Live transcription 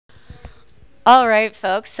All right,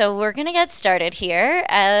 folks, so we're going to get started here.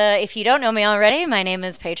 If you don't know me already, my name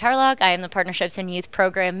is Paige Harlock. I am the Partnerships and Youth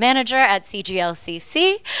Program Manager at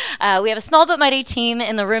CGLCC. We have a small but mighty team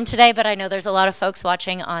in the room today, but I know there's a lot of folks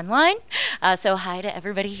watching online, so hi to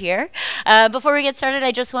everybody here. Before we get started,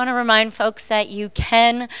 I just want to remind folks that you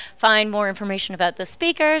can find more information about the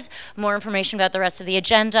speakers, more information about the rest of the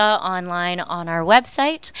agenda online on our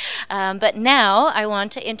website. But now I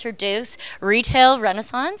want to introduce Retail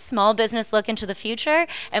Renaissance, Small Business Look into the Future,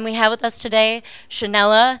 and we have with us today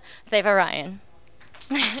Shenela Tavarayan.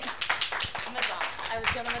 I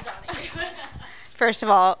was going to Madonna you. First of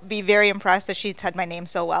all, be very impressed that she said my name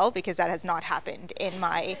so well, because that has not happened in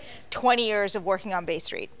my 20 years of working on Bay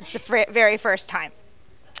Street. This is the very first time.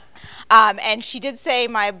 And she did say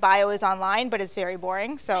my bio is online, but it's very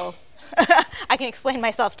boring, so I can explain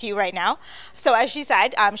myself to you right now. So as she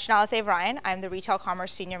said, I'm Shenela Tavarayan. I'm the Retail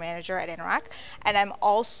Commerce Senior Manager at Interac, and I'm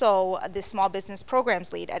also the Small Business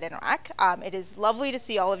Programs Lead at Interac. It is lovely to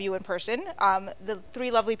see all of you in person. The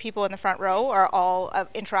three lovely people in the front row are all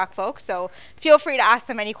Interac folks, so feel free to ask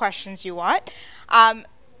them any questions you want.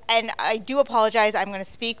 And I do apologize, I'm going to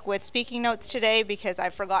speak with speaking notes today because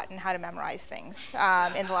I've forgotten how to memorize things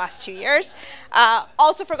in the last 2 years.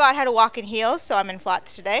 Also forgot how to walk in heels, so I'm in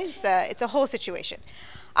flats today. It's a whole situation.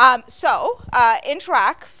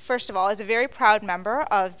 Interac, first of all, is a very proud member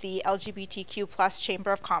of the LGBTQ+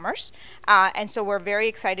 Chamber of Commerce. And so we're very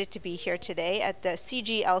excited to be here today at the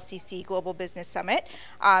CGLCC Global Business Summit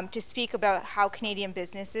to speak about how Canadian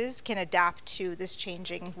businesses can adapt to this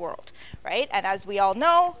changing world, right? And as we all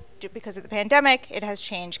know, because of the pandemic, it has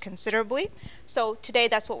changed considerably. So today,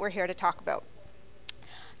 that's what we're here to talk about.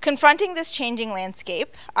 Confronting this changing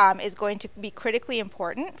landscape is going to be critically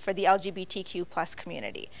important for the LGBTQ+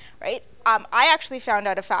 community, right? I actually found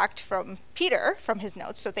out a fact from Peter, from his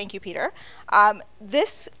notes, so thank you, Peter.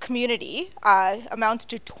 This community amounts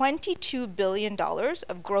to $22 billion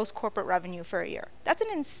of gross corporate revenue for a year. That's an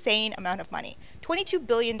insane amount of money. $22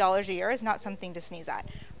 billion a year is not something to sneeze at,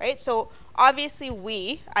 right? So obviously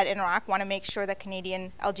we at Interac want to make sure that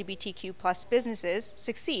Canadian LGBTQ+ businesses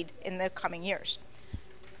succeed in the coming years.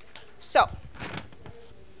 So,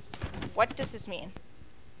 what does this mean?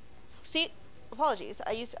 See, apologies.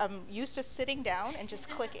 I'm used to sitting down and just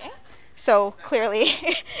clicking. So clearly,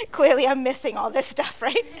 I'm missing all this stuff,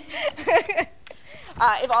 right?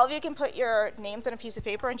 If all of you can put your names on a piece of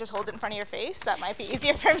paper and just hold it in front of your face, that might be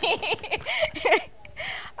easier for me.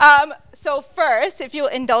 So first, if you'll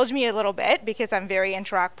indulge me a little bit, because I'm very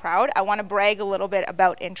Interac proud, I want to brag a little bit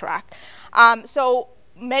about Interac. So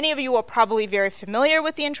many of you are probably very familiar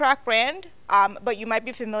with the Interac brand, but you might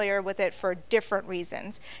be familiar with it for different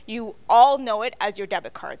reasons. You all know it as your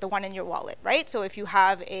debit card, the one in your wallet, right? So if you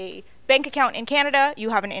have a bank account in Canada,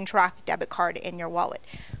 you have an Interac debit card in your wallet.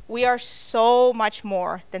 We are so much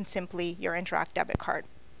more than simply your Interac debit card,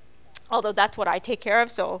 although that's what I take care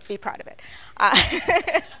of, so be proud of it.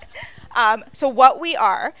 So what we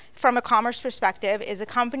are, from a commerce perspective, is a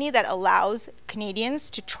company that allows Canadians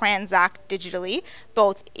to transact digitally,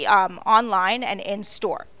 both online and in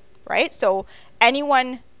store, right? So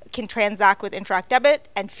anyone can transact with Interac Debit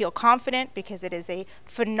and feel confident because it is a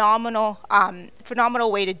phenomenal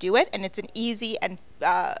way to do it, and it's an easy and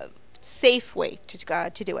safe way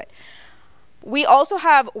to do it. We also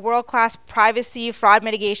have world-class privacy, fraud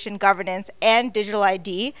mitigation, governance, and digital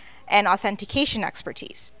ID and authentication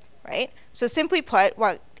expertise, right? So simply put,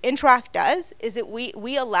 what Interac does is that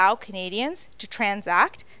we allow Canadians to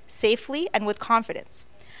transact safely and with confidence.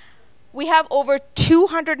 We have over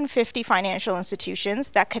 250 financial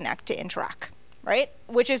institutions that connect to Interac, right?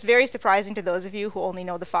 Which is very surprising to those of you who only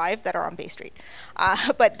know the 5 that are on Bay Street.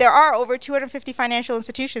 But there are over 250 financial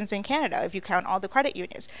institutions in Canada, if you count all the credit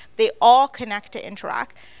unions. They all connect to Interac,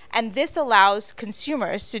 and this allows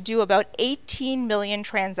consumers to do about 18 million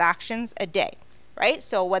transactions a day, right?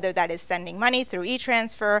 So whether that is sending money through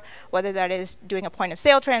e-transfer, whether that is doing a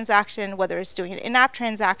point-of-sale transaction, whether it's doing an in-app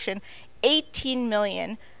transaction, 18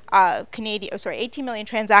 million 18 million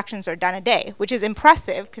transactions are done a day, which is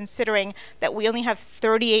impressive considering that we only have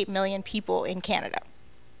 38 million people in Canada,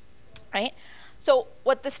 right? So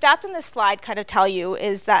what the stats on this slide kind of tell you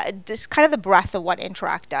is that just kind of the breadth of what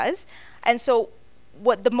Interac does. And so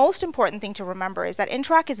what the most important thing to remember is that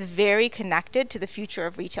Interac is very connected to the future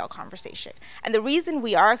of retail conversation. And the reason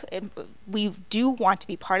we do want to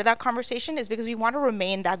be part of that conversation is because we want to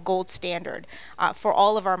remain that gold standard for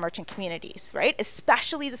all of our merchant communities, right?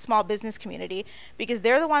 Especially the small business community, because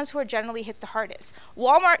they're the ones who are generally hit the hardest.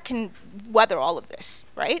 Walmart can weather all of this,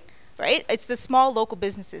 right? It's the small local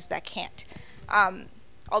businesses that can't.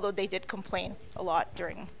 Although they did complain a lot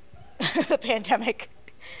during the pandemic.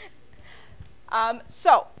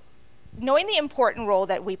 So knowing the important role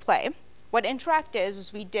that we play, what Interac did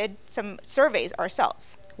was we did some surveys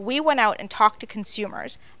ourselves. We went out and talked to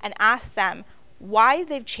consumers and asked them why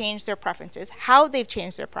they've changed their preferences, how they've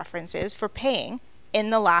changed their preferences for paying in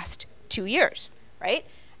the last 2 years, right?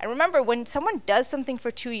 And remember, when someone does something for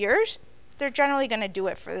 2 years, they're generally going to do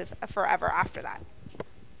it for forever after that.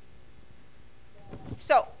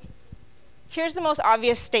 So here's the most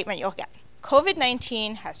obvious statement you'll get.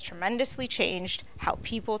 COVID-19 has tremendously changed how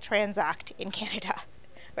people transact in Canada,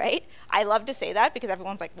 right? I love to say that because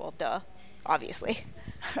everyone's like, well, duh, obviously,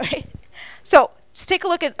 right? So just take a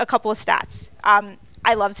look at a couple of stats.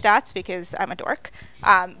 I love stats because I'm a dork,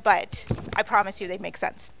 but I promise you they make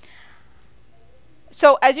sense.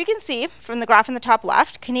 So as you can see from the graph in the top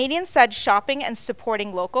left, Canadians said shopping and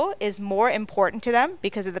supporting local is more important to them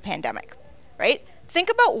because of the pandemic, right? Think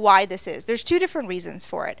about why this is. There's two different reasons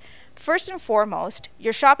for it. First and foremost,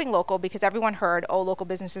 you're shopping local because everyone heard, oh, local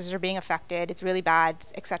businesses are being affected, it's really bad,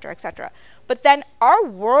 et cetera, et cetera. But then our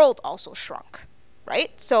world also shrunk, right?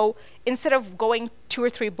 So instead of going 2 or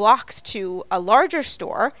 3 blocks to a larger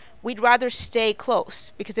store, we'd rather stay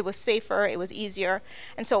close because it was safer, it was easier.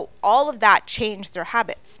 And so all of that changed their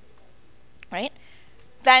habits, right?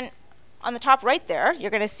 Then on the top right there,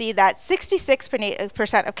 you're going to see that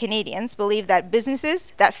 66% of Canadians believe that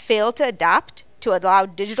businesses that fail to adapt to allow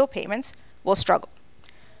digital payments will struggle.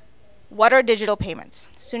 What are digital payments?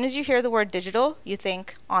 As soon as you hear the word digital, you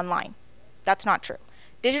think online. That's not true.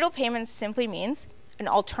 Digital payments simply means an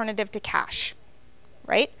alternative to cash,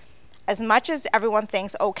 right? As much as everyone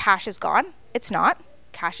thinks, oh, cash is gone, it's not.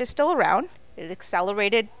 Cash is still around. It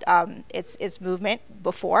accelerated its movement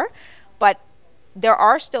before, but there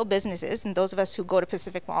are still businesses, and those of us who go to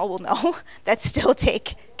Pacific Mall will know, that still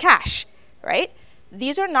take cash, right?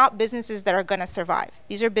 These are not businesses that are going to survive.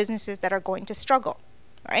 These are businesses that are going to struggle,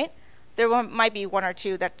 right? There might be 1 or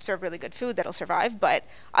 2 that serve really good food that'll survive, but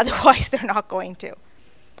otherwise they're not going to.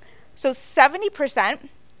 So 70%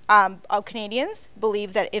 of Canadians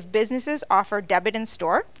believe that if businesses offer debit in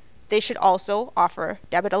store, they should also offer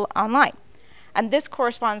debit online. And this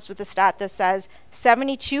corresponds with the stat that says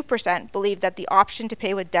 72% believe that the option to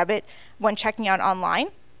pay with debit when checking out online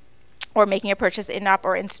or making a purchase in-app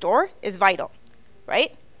or in-store is vital,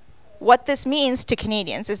 right? What this means to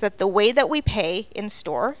Canadians is that the way that we pay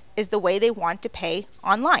in-store is the way they want to pay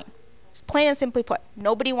online. Just plain and simply put,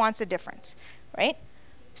 nobody wants a difference, right?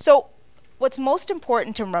 So what's most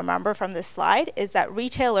important to remember from this slide is that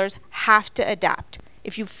retailers have to adapt.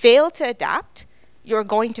 If you fail to adapt, you're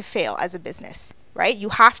going to fail as a business, right? You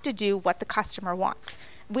have to do what the customer wants.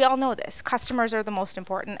 We all know this. Customers are the most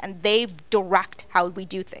important, and they direct how we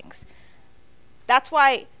do things. That's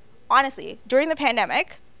why, honestly, during the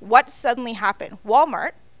pandemic, what suddenly happened?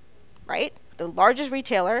 Walmart, right, the largest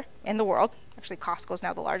retailer in the world, actually Costco's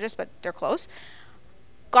now the largest, but they're close,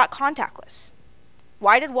 got contactless.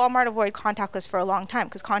 Why did Walmart avoid contactless for a long time?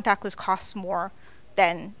 Because contactless costs more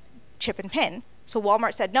than chip and PIN. So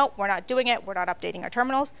Walmart said, no, we're not doing it. We're not updating our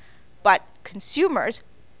terminals. But consumers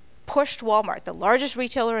pushed Walmart, the largest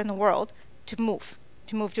retailer in the world, to move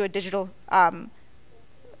to a digital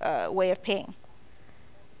way of paying.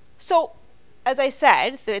 So as I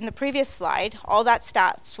said in the previous slide, all that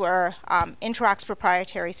stats were Interac's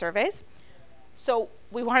proprietary surveys. So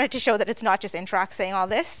we wanted to show that it's not just Interac saying all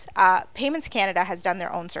this. Payments Canada has done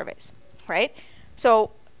their own surveys, right?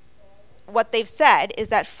 So what they've said is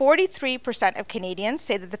that 43% of Canadians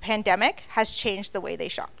say that the pandemic has changed the way they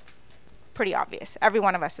shop. Pretty obvious. Every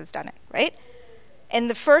one of us has done it, right? In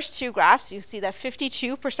the first 2 graphs, you see that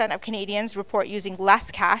 52% of Canadians report using less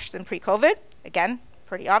cash than pre-COVID. Again,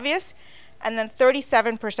 pretty obvious. And then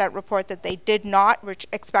 37% report that they did not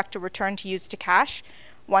expect to return to use to cash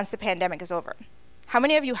once the pandemic is over. How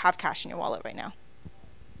many of you have cash in your wallet right now?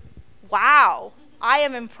 Wow, I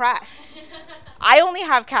am impressed. I only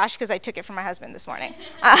have cash because I took it from my husband this morning.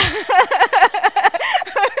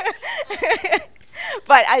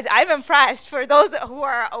 But I'm impressed. For those who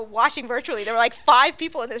are watching virtually, there were like 5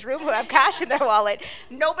 people in this room who have cash in their wallet.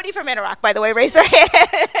 Nobody from Interac, by the way, raised their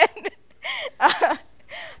hand.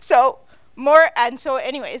 So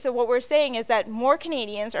what we're saying is that more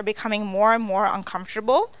Canadians are becoming more and more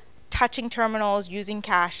uncomfortable touching terminals, using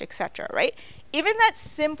cash, etc., right? Even that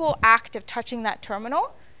simple act of touching that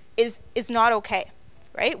terminal is not okay,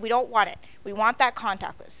 right? We don't want it. We want that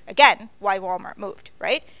contactless. Again, why Walmart moved,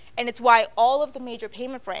 right? And it's why all of the major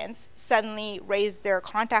payment brands suddenly raised their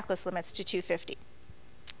contactless limits to $250.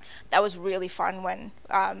 That was really fun when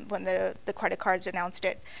the credit cards announced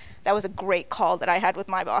it. That was a great call that I had with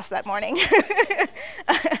my boss that morning.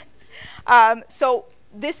 So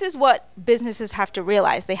this is what businesses have to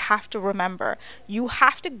realize. They have to remember, you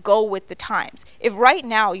have to go with the times. If right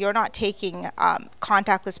now you're not taking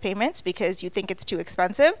contactless payments because you think it's too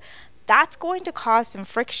expensive, that's going to cause some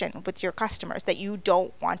friction with your customers that you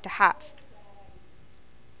don't want to have.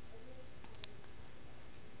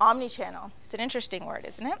 Omnichannel. It's an interesting word,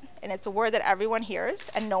 isn't it? And it's a word that everyone hears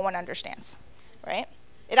and no one understands, right?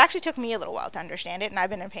 It actually took me a little while to understand it, and I've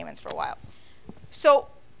been in payments for a while. So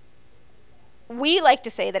we like to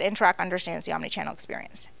say that Interac understands the omnichannel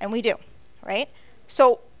experience, and we do, right?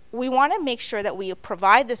 So we want to make sure that we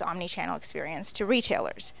provide this omnichannel experience to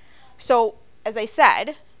retailers. So as I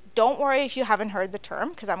said, don't worry if you haven't heard the term,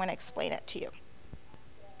 because I'm going to explain it to you.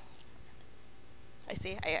 I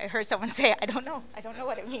see. I heard someone say, I don't know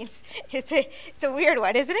what it means. It's a weird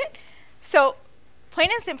one, isn't it? So plain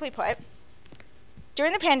and simply put,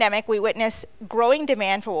 during the pandemic, we witnessed growing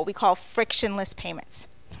demand for what we call frictionless payments,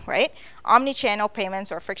 right? Omnichannel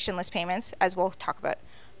payments or frictionless payments, as we'll talk about.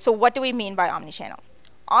 So what do we mean by omnichannel?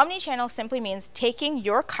 Omnichannel simply means taking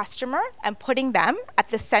your customer and putting them at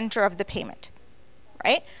the center of the payment,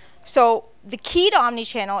 right? So the key to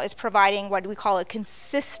omnichannel is providing what we call a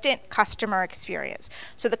consistent customer experience.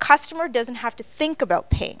 So the customer doesn't have to think about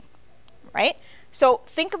paying, right? So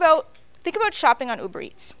think about shopping on Uber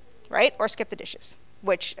Eats, right? Or skip the dishes,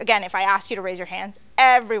 which again, if I ask you to raise your hands,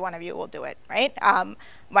 every one of you will do it, right?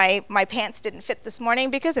 My pants didn't fit this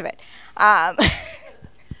morning because of it.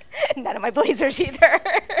 None of my blazers either.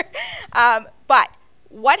 But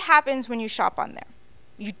what happens when you shop on there?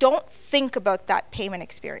 You don't think about that payment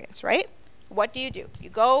experience, right? What do? You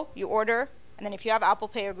go, you order, and then if you have Apple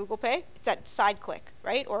Pay or Google Pay, it's that side click,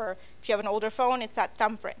 right? Or if you have an older phone, it's that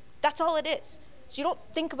thumbprint. That's all it is. So you don't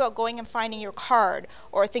think about going and finding your card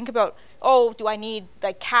or think about, oh, do I need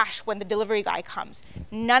like cash when the delivery guy comes?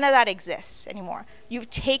 None of that exists anymore. You've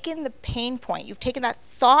taken the pain point, you've taken that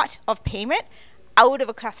thought of payment out of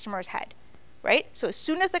a customer's head, right? So as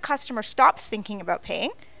soon as the customer stops thinking about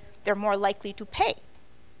paying, they're more likely to pay,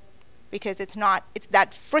 because it's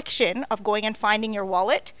that friction of going and finding your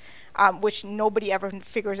wallet, which nobody ever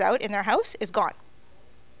figures out in their house, is gone,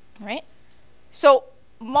 right? So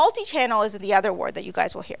multi-channel is the other word that you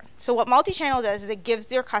guys will hear. So what multi-channel does is it gives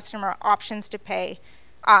their customer options to pay,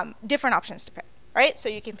 different options to pay, right? So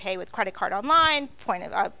you can pay with credit card online, point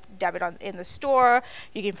of debit in the store,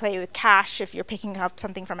 you can pay with cash if you're picking up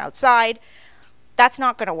something from outside. That's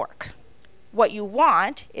not going to work. What you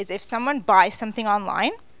want is if someone buys something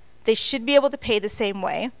online, they should be able to pay the same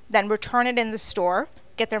way, then return it in the store,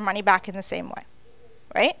 get their money back in the same way,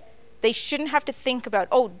 right? They shouldn't have to think about,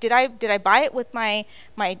 oh, did I buy it with my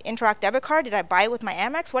Interac debit card? Did I buy it with my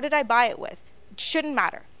Amex? What did I buy it with? It shouldn't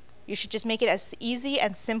matter. You should just make it as easy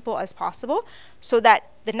and simple as possible so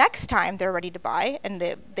that the next time they're ready to buy and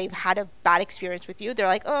they've had a bad experience with you, they're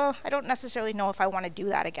like, oh, I don't necessarily know if I want to do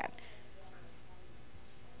that again.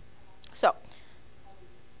 So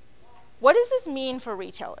what does this mean for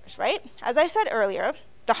retailers, right? As I said earlier,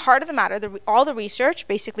 the heart of the matter, all the research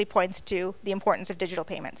basically points to the importance of digital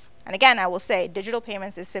payments. And again, I will say digital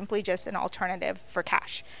payments is simply just an alternative for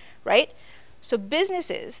cash, right? So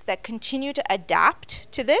businesses that continue to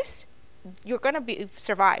adapt to this, you're going to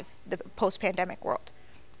survive the post-pandemic world.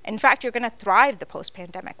 In fact, you're going to thrive the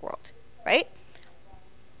post-pandemic world, right?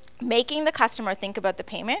 Making the customer think about the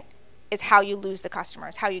payment is how you lose the customer,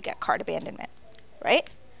 is how you get cart abandonment, right?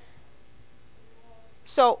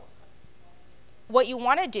 So what you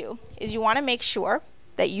want to do is you want to make sure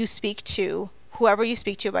that you speak to whoever you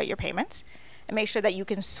speak to about your payments and make sure that you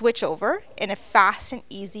can switch over in a fast and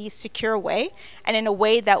easy, secure way and in a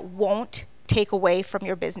way that won't take away from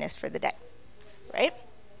your business for the day, right?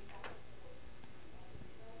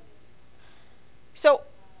 So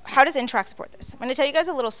how does Interac support this? I'm going to tell you guys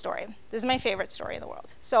a little story. This is my favorite story in the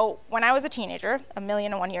world. So when I was a teenager,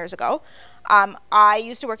 1,000,001 years ago, I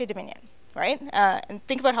used to work at Dominion. Right? And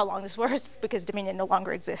think about how long this was, because Dominion no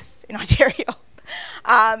longer exists in Ontario.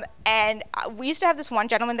 And we used to have this one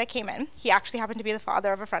gentleman that came in. He actually happened to be the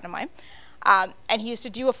father of a friend of mine. And he used to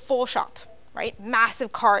do a full shop, right?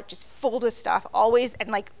 Massive cart, just filled with stuff, always, and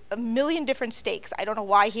like 1,000,000 different steaks. I don't know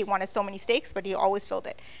why he wanted so many steaks, but he always filled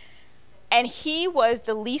it. And he was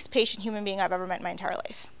the least patient human being I've ever met in my entire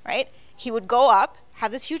life, right? He would go up,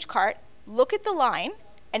 have this huge cart, look at the line,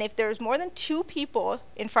 and if there's more than 2 people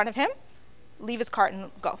in front of him, leave his cart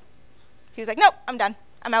and go. He was like, nope, I'm done,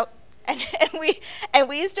 I'm out. And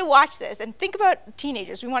we used to watch this and think about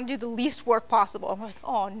teenagers. We want to do the least work possible. I'm like,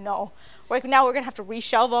 oh no, now we're gonna have to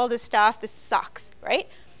reshelve all this stuff. This sucks, right?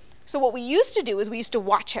 So what we used to do is we used to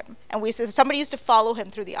watch him, and somebody used to follow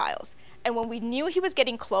him through the aisles. And when we knew he was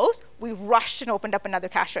getting close, we rushed and opened up another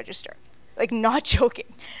cash register, Like, not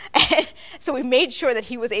joking. And so we made sure that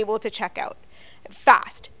he was able to check out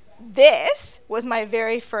fast. This was my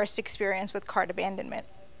very first experience with cart abandonment.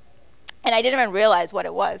 And I didn't even realize what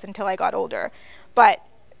it was until I got older. But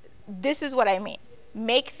this is what I mean.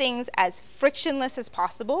 Make things as frictionless as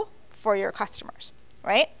possible for your customers,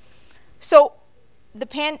 right? So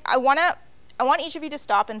I want each of you to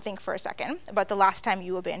stop and think for a second about the last time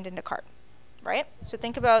you abandoned a cart, right? So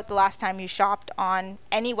think about the last time you shopped on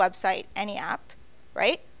any website, any app,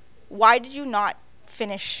 right? Why did you not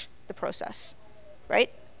finish the process,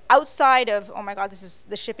 right? Outside of, oh my God,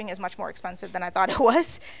 the shipping is much more expensive than I thought it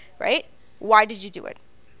was, right? Why did you do it?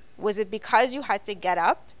 Was it because you had to get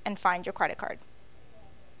up and find your credit card?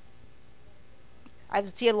 I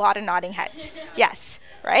see a lot of nodding heads. Yes,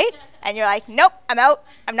 right? And you're like, nope, I'm out.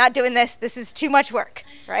 I'm not doing this. This is too much work,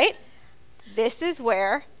 right? This is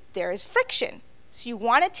where there is friction. So you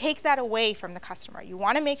want to take that away from the customer. You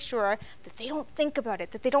want to make sure that they don't think about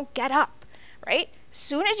it, that they don't get up, right? As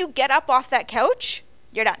soon as you get up off that couch,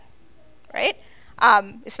 you're done, right?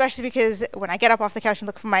 Especially because when I get up off the couch and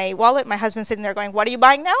look for my wallet, my husband's sitting there going, what are you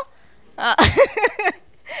buying now?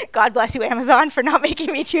 God bless you, Amazon, for not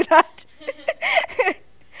making me do that.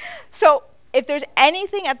 So if there's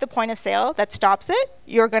anything at the point of sale that stops it,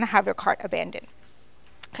 you're going to have your cart abandoned,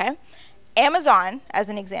 okay? Amazon, as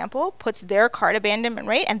an example, puts their cart abandonment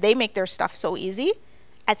rate, and they make their stuff so easy,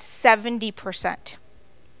 at 70%,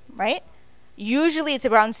 right? Usually it's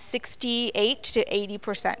around 68 to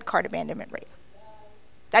 80% cart abandonment rate.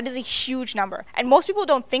 That is a huge number. And most people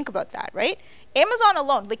don't think about that, right? Amazon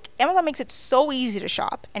alone, like Amazon makes it so easy to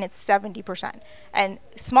shop, and it's 70%. And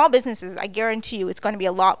small businesses, I guarantee you it's going to be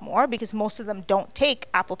a lot more, because most of them don't take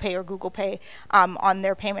Apple Pay or Google Pay on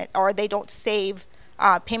their payment, or they don't save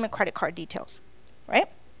payment credit card details, right?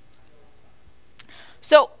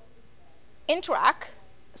 So Interac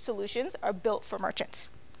solutions are built for merchants,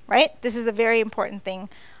 right? This is a very important thing.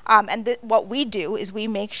 And what we do is we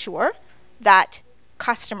make sure that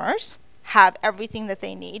customers have everything that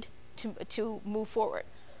they need to move forward.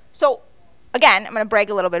 So again, I'm going to brag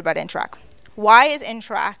a little bit about Interac. Why is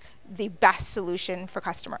Interac the best solution for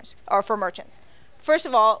customers or for merchants? First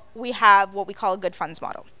of all, we have what we call a good funds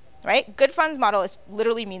model, right? Good funds model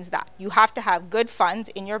literally means that you have to have good funds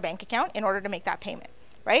in your bank account in order to make that payment,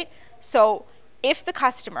 right? So if the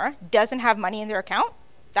customer doesn't have money in their account,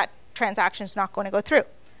 that transaction is not going to go through.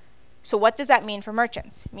 So what does that mean for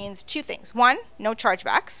merchants? It means two things. One, no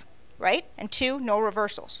chargebacks, right? And two, no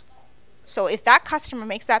reversals. So if that customer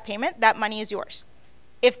makes that payment, that money is yours.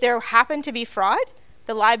 If there happened to be fraud,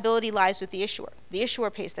 the liability lies with the issuer. The issuer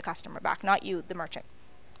pays the customer back, not you, the merchant,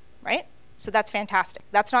 right? So that's fantastic.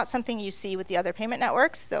 That's not something you see with the other payment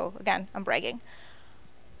networks. So again, I'm bragging.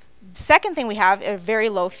 The second thing we have are very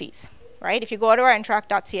low fees, right? If you go to our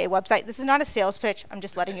interac.ca website, this is not a sales pitch. I'm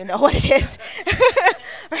just letting you know what it is,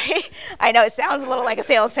 right? I know it sounds a little like a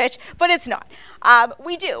sales pitch, but it's not.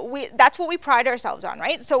 That's what we pride ourselves on,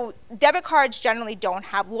 right? So debit cards generally don't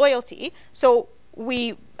have loyalty. So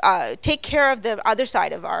we take care of the other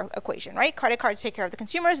side of our equation, right? Credit cards take care of the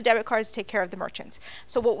consumers, debit cards take care of the merchants.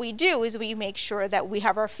 So what we do is we make sure that we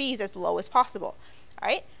have our fees as low as possible, all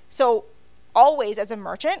right? So always, as a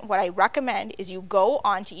merchant, what I recommend is you go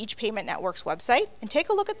onto each payment network's website and take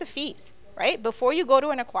a look at the fees, right? Before you go to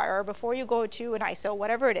an acquirer, before you go to an ISO,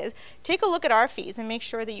 whatever it is, take a look at our fees and make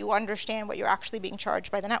sure that you understand what you're actually being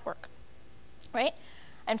charged by the network, right?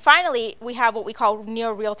 And finally, we have what we call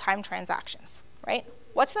near real-time transactions, right?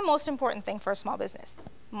 What's the most important thing for a small business?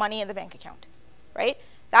 Money in the bank account, right?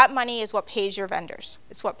 That money is what pays your vendors.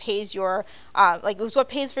 It's what pays your, it's what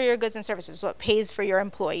pays for your goods and services, it's what pays for your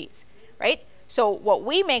employees, right? So what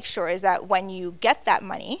we make sure is that when you get that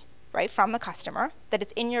money, right, from the customer, that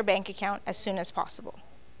it's in your bank account as soon as possible,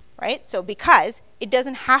 right? So because it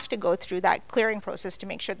doesn't have to go through that clearing process to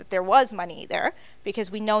make sure that there was money there,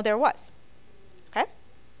 because we know there was, okay?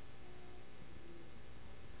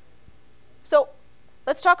 So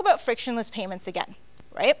let's talk about frictionless payments again,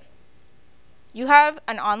 right? You have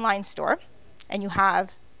an online store and you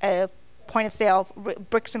have a point of sale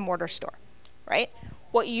bricks and mortar store, right?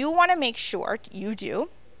 What you want to make sure you do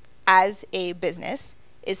as a business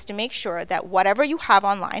is to make sure that whatever you have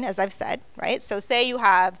online, as I've said, right? So say you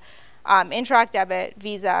have Interac Debit,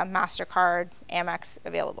 Visa, MasterCard, Amex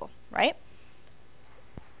available, right?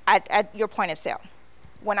 At your point of sale.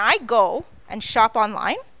 When I go and shop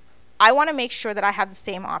online, I want to make sure that I have the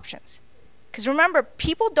same options. Because remember,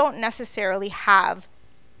 people don't necessarily have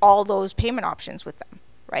all those payment options with them,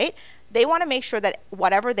 right? They want to make sure that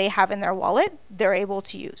whatever they have in their wallet, they're able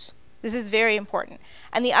to use. This is very important.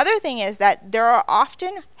 And the other thing is that there are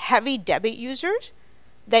often heavy debit users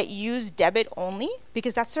that use debit only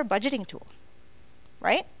because that's their budgeting tool,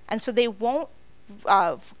 right? And so they won't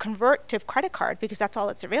convert to credit card because that's all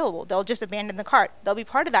that's available. They'll just abandon the cart. They'll be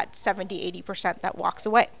part of that 70-80% that walks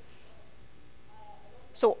away.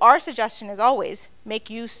 So our suggestion is always make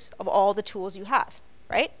use of all the tools you have,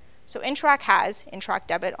 right? So Interac has Interac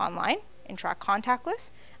Debit Online, Interac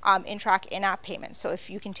Contactless, Interac in-app payments. So if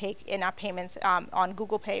you can take in-app payments on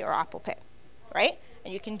Google Pay or Apple Pay, right?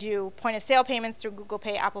 And you can do point-of-sale payments through Google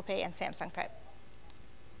Pay, Apple Pay, and Samsung Pay.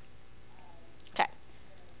 Okay.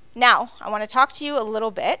 Now, I want to talk to you a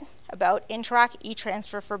little bit about Interac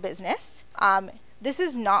e-Transfer for Business. This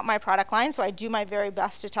is not my product line, so I do my very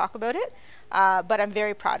best to talk about it, but I'm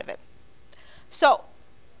very proud of it. So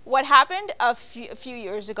what happened a few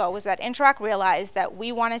years ago was that Interac realized that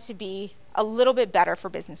we wanted to be a little bit better for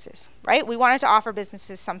businesses, right? We wanted to offer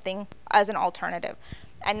businesses something as an alternative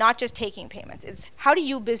and not just taking payments. It's how do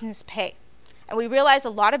you business pay? And we realized a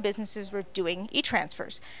lot of businesses were doing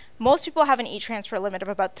e-transfers. Most people have an e-transfer limit of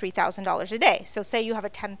about $3,000 a day. So say you have a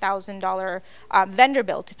 $10,000 vendor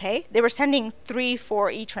bill to pay. They were sending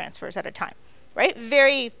 3-4 e-transfers at a time, right?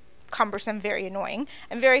 Very cumbersome, very annoying,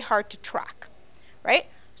 and very hard to track, right?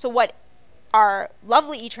 So what our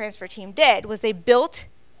lovely e-transfer team did was they built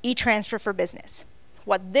e-transfer for business.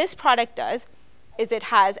 What this product does is it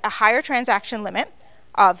has a higher transaction limit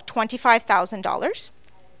of $25,000,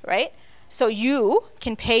 right? So you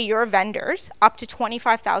can pay your vendors up to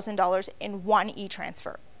 $25,000 in one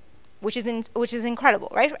e-transfer, which is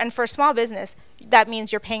incredible, right? And for a small business, that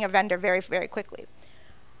means you're paying a vendor very, very quickly.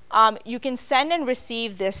 You can send and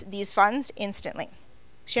receive these funds instantly.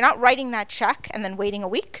 So you're not writing that check and then waiting a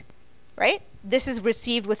week, right? This is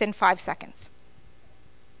received within 5 seconds.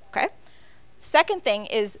 Okay? Second thing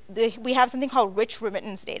is we have something called rich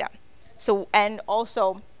remittance data. So, and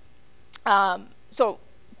also, so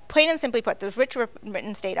plain and simply put, the rich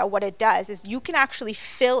remittance data, what it does is you can actually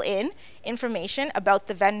fill in information about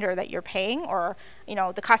the vendor that you're paying or, you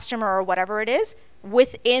know, the customer or whatever it is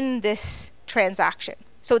within this transaction.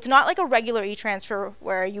 So it's not like a regular e-transfer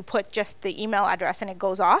where you put just the email address and it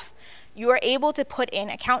goes off. You are able to put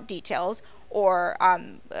in account details or,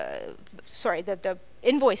 the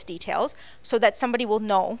invoice details so that somebody will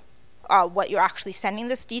know what you're actually sending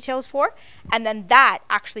this details for, and then that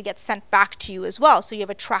actually gets sent back to you as well, so you have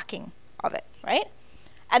a tracking of it, right?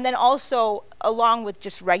 And then also, along with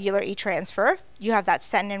just regular e-transfer, you have that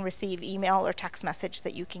send and receive email or text message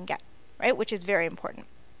that you can get, right, which is very important.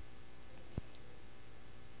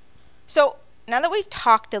 So now that we've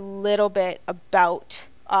talked a little bit about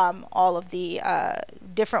all of the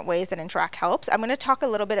different ways that Interac helps, I'm going to talk a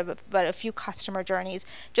little bit about a few customer journeys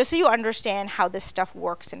just so you understand how this stuff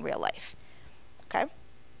works in real life. Okay?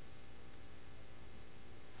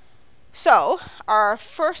 So our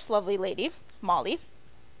first lovely lady, Molly,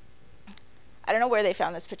 I don't know where they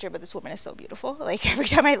found this picture, but this woman is so beautiful. Like every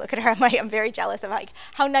time I look at her, I'm very jealous of like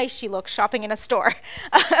how nice she looks shopping in a store.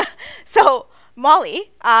 So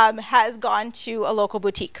Molly has gone to a local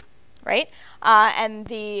boutique, right? And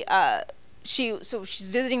she's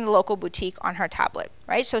visiting the local boutique on her tablet,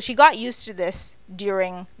 right? So she got used to this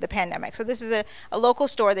during the pandemic. So this is a local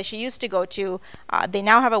store that she used to go to. They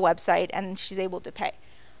now have a website, and she's able to pay.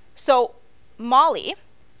 So Molly,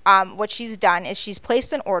 what she's done is she's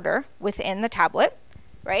placed an order within the tablet,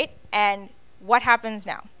 right? And what happens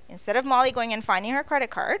now? Instead of Molly going and finding her credit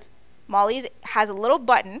card, Molly has a little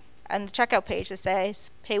button on the checkout page that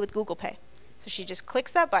says pay with Google Pay. So she just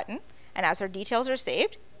clicks that button, and as her details are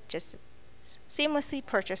saved, just seamlessly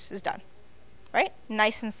purchase is done, right?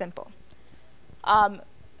 Nice and simple.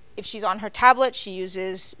 If she's on her tablet, she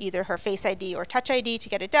uses either her Face ID or Touch ID to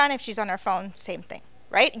get it done. If she's on her phone, same thing,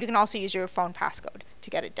 right? You can also use your phone passcode to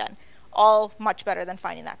get it done. All much better than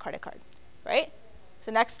finding that credit card, right?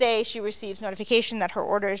 So next day, she receives notification that her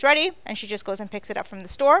order is ready, and she just goes and picks it up from the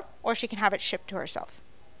store, or she can have it shipped to herself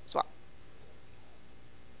as well.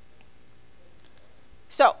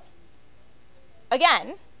 So,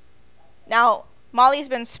 again, now Molly's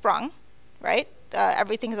been sprung, right?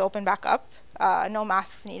 Everything's open back up. No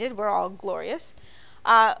masks needed. We're all glorious.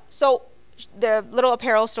 So the little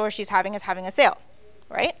apparel store she's having is having a sale,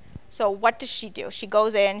 right? So what does she do? She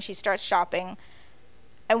goes in, she starts shopping.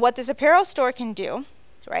 And what this apparel store can do,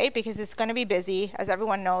 right, because it's going to be busy, as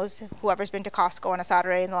everyone knows, whoever's been to Costco on a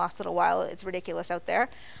Saturday in the last little while, it's ridiculous out there.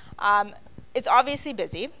 It's obviously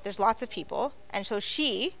busy. There's lots of people. And so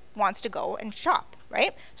she wants to go and shop,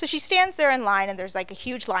 right? So she stands there in line, and there's like a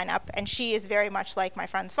huge lineup, and she is very much like my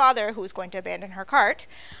friend's father, who's going to abandon her cart.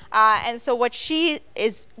 And so what she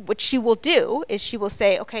will do is she will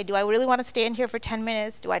say, okay, do I really want to stand here for 10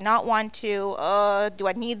 minutes? Do I not want to? Do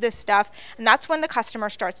I need this stuff? And that's when the customer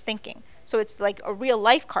starts thinking. So it's like a real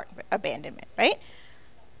life cart abandonment, right?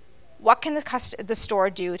 What can the store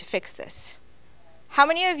do to fix this? How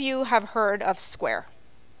many of you have heard of Square?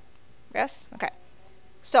 Yes? Okay.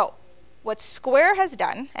 So what Square has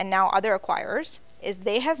done, and now other acquirers, is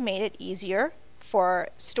they have made it easier for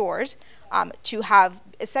stores to have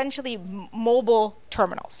essentially mobile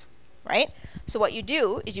terminals, right? So what you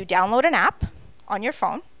do is you download an app on your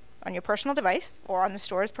phone, on your personal device, or on the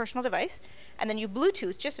store's personal device, and then you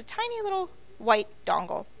Bluetooth just a tiny little white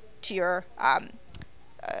dongle to your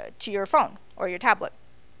phone or your tablet.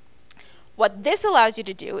 What this allows you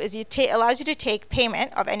to do is allows you to take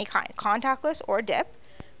payment of any kind, contactless or dip,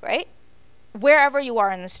 right, wherever you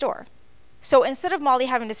are in the store. So instead of Molly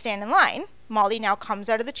having to stand in line, Molly now comes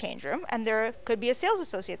out of the change room, and there could be a sales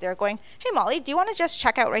associate there going, hey, Molly, do you want to just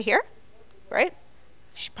check out right here, right?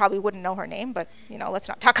 She probably wouldn't know her name, but, you know, let's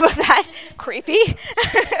not talk about that. Creepy.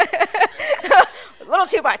 A little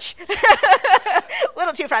too much. A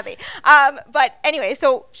little too friendly. But anyway,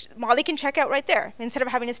 so Molly can check out right there instead of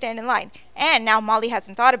having to stand in line. And now Molly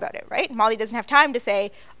hasn't thought about it, right? Molly doesn't have time to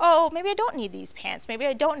say, oh, maybe I don't need these pants. Maybe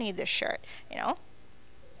I don't need this shirt, you know?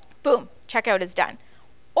 Boom, checkout is done.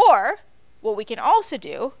 Or what we can also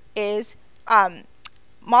do is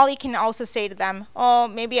Molly can also say to them, oh,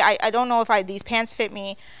 maybe I don't know if these pants fit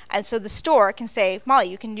me. And so the store can say, Molly,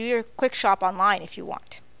 you can do your quick shop online if you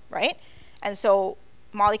want, right? And so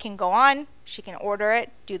Molly can go on, she can order it,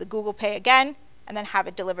 do the Google Pay again, and then have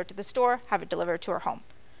it delivered to the store, have it delivered to her home.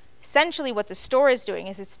 Essentially what the store is doing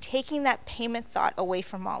is it's taking that payment thought away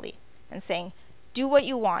from Molly and saying, do what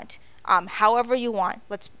you want, however you want.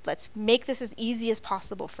 Let's make this as easy as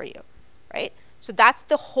possible for you, right? So that's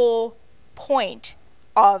the whole point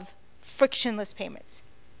of frictionless payments.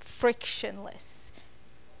 Frictionless.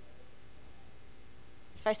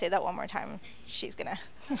 If I say that one more time, she's gonna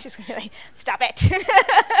be like, stop it.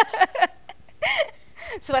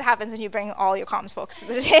 So what happens when you bring all your comms folks to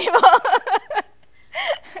the table?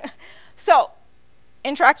 So,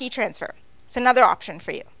 Interac e-transfer. It's another option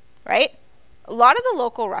for you, right? A lot of the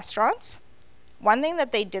local restaurants, one thing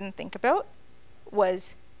that they didn't think about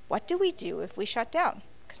was, what do we do if we shut down?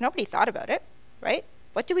 Because nobody thought about it, right?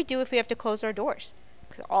 What do we do if we have to close our doors?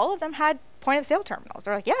 Because all of them had point of sale terminals.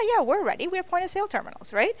 They're like, yeah, we're ready. We have point of sale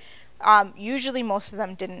terminals, right? Usually most of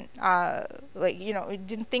them didn't,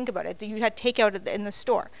 didn't think about it. You had takeout in the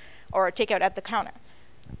store or takeout at the counter.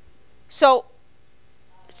 So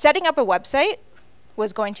setting up a website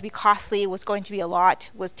was going to be costly, was going to be a lot,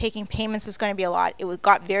 was taking payments was going to be a lot. It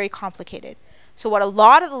got very complicated. So what a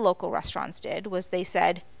lot of the local restaurants did was they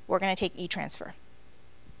said, we're going to take e-transfer.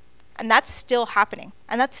 And that's still happening.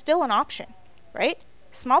 And that's still an option, right?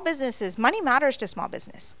 Small businesses, money matters to small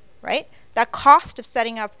business, right? That cost of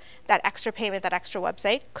setting up that extra payment, that extra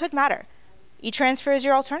website could matter. E-transfer is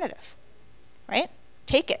your alternative, right?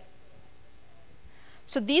 Take it.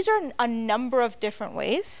 So these are a number of different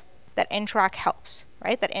ways that Interac helps,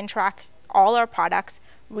 right? That Interac, all our products,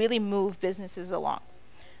 really move businesses along.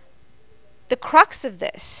 The crux of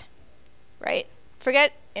this, right?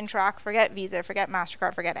 Forget Interac, forget Visa, forget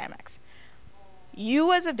MasterCard, forget Amex.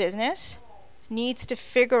 You as a business needs to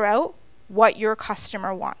figure out what your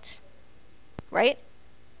customer wants, right?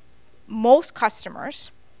 Most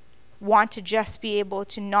customers want to just be able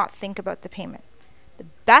to not think about the payment. The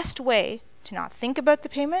best way to not think about the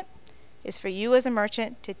payment is for you as a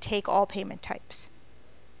merchant to take all payment types,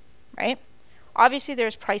 right? Obviously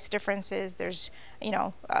there's price differences, there's,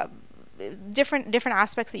 different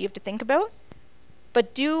aspects that you have to think about,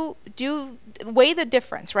 but do weigh the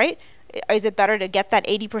difference, right? Is it better to get that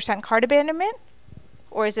 80% cart abandonment,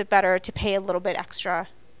 or is it better to pay a little bit extra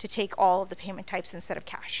to take all of the payment types instead of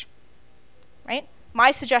cash, right?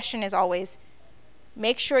 My suggestion is always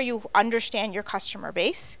make sure you understand your customer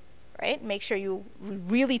base, right? Make sure you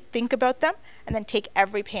really think about them and then take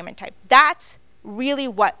every payment type. That's really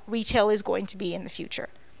what retail is going to be in the future,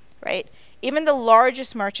 right? Even the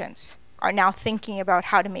largest merchants are now thinking about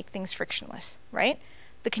how to make things frictionless, right?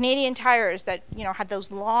 The Canadian Tires that had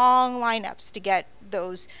those long lineups to get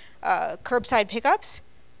those curbside pickups,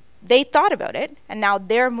 they thought about it, and now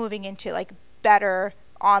they're moving into like better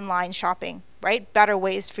online shopping, right? Better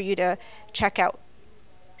ways for you to check out.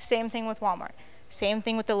 Same thing with Walmart. Same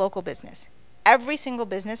thing with the local business. Every single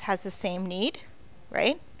business has the same need,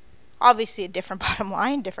 right? Obviously a different bottom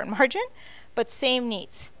line, different margin, but same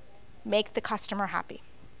needs. Make the customer happy.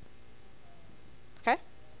 Okay?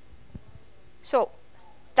 So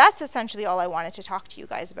that's essentially all I wanted to talk to you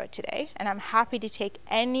guys about today, and I'm happy to take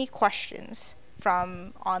any questions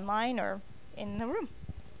from online or in the room.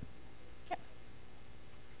 Yeah.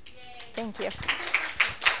 Thank you.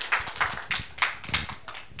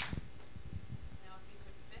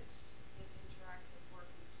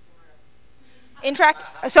 Interac.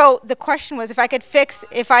 So the question was if I could fix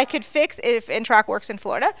if Interac works in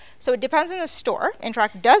Florida. So it depends on the store.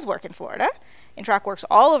 Interac does work in Florida. Interac works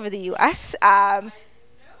all over the U.S.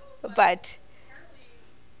 But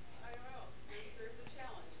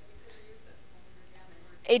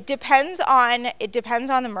it depends on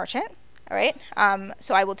the merchant. All right.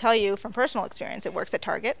 So I will tell you from personal experience, it works at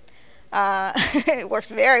Target. It works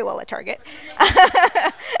very well at Target.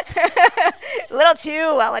 A little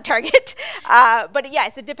too well at Target. But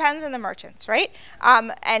yes, it depends on the merchants, right?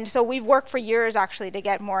 And so we've worked for years actually to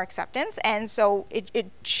get more acceptance. And so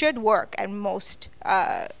it should work at most,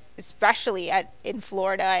 especially in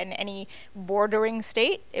Florida and any bordering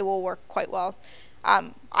state, it will work quite well.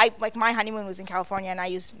 My honeymoon was in California and I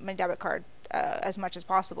used my debit card as much as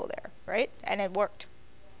possible there, right? And it worked.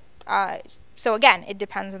 So again, it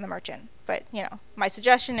depends on the merchant. But, my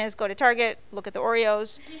suggestion is go to Target, look at the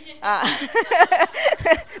Oreos.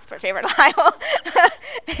 It's my favorite aisle.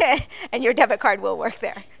 And your debit card will work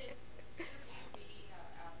there.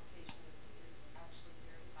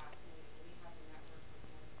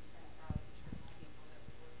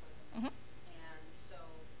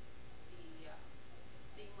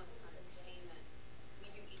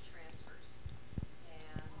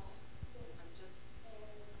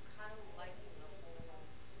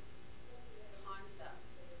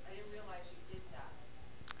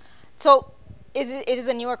 So it is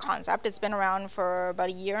a newer concept. It's been around for about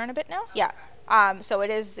a year and a bit now. Yeah. So it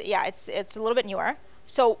is. Yeah. It's a little bit newer.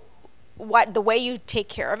 So the way you take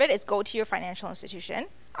care of it is go to your financial institution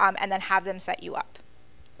and then have them set you up,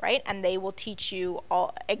 right? And they will teach you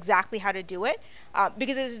all exactly how to do it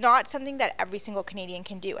because it's not something that every single Canadian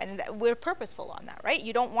can do, and we're purposeful on that, right?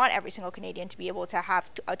 You don't want every single Canadian to be able to have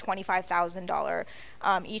a $25,000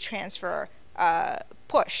 e-transfer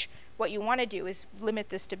push. What you want to do is limit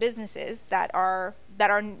this to businesses that are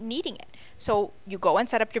needing it. So you go and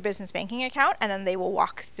set up your business banking account, and then they will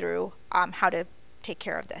walk through how to take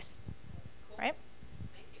care of this. Cool. Right?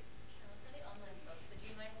 Thank you. For the online folks, would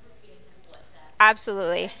you mind repeating what that?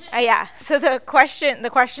 Absolutely. Yeah. So the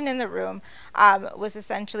question in the room was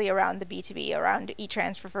essentially around the B2B, around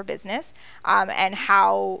e-transfer for business, and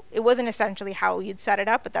how it wasn't essentially how you'd set it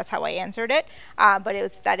up, but that's how I answered it. But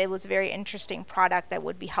it was a very interesting product that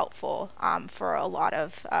would be helpful for a lot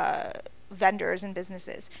of vendors and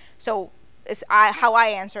businesses. So how I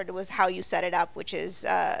answered it was how you set it up, which is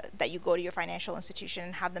that you go to your financial institution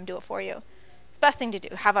and have them do it for you. It's the best thing to do.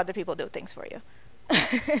 Have other people do things for you.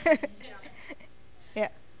 Yeah.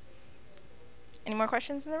 Any more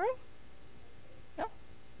questions in the room? No?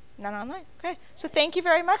 None online? Okay. So thank you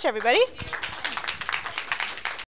very much, everybody.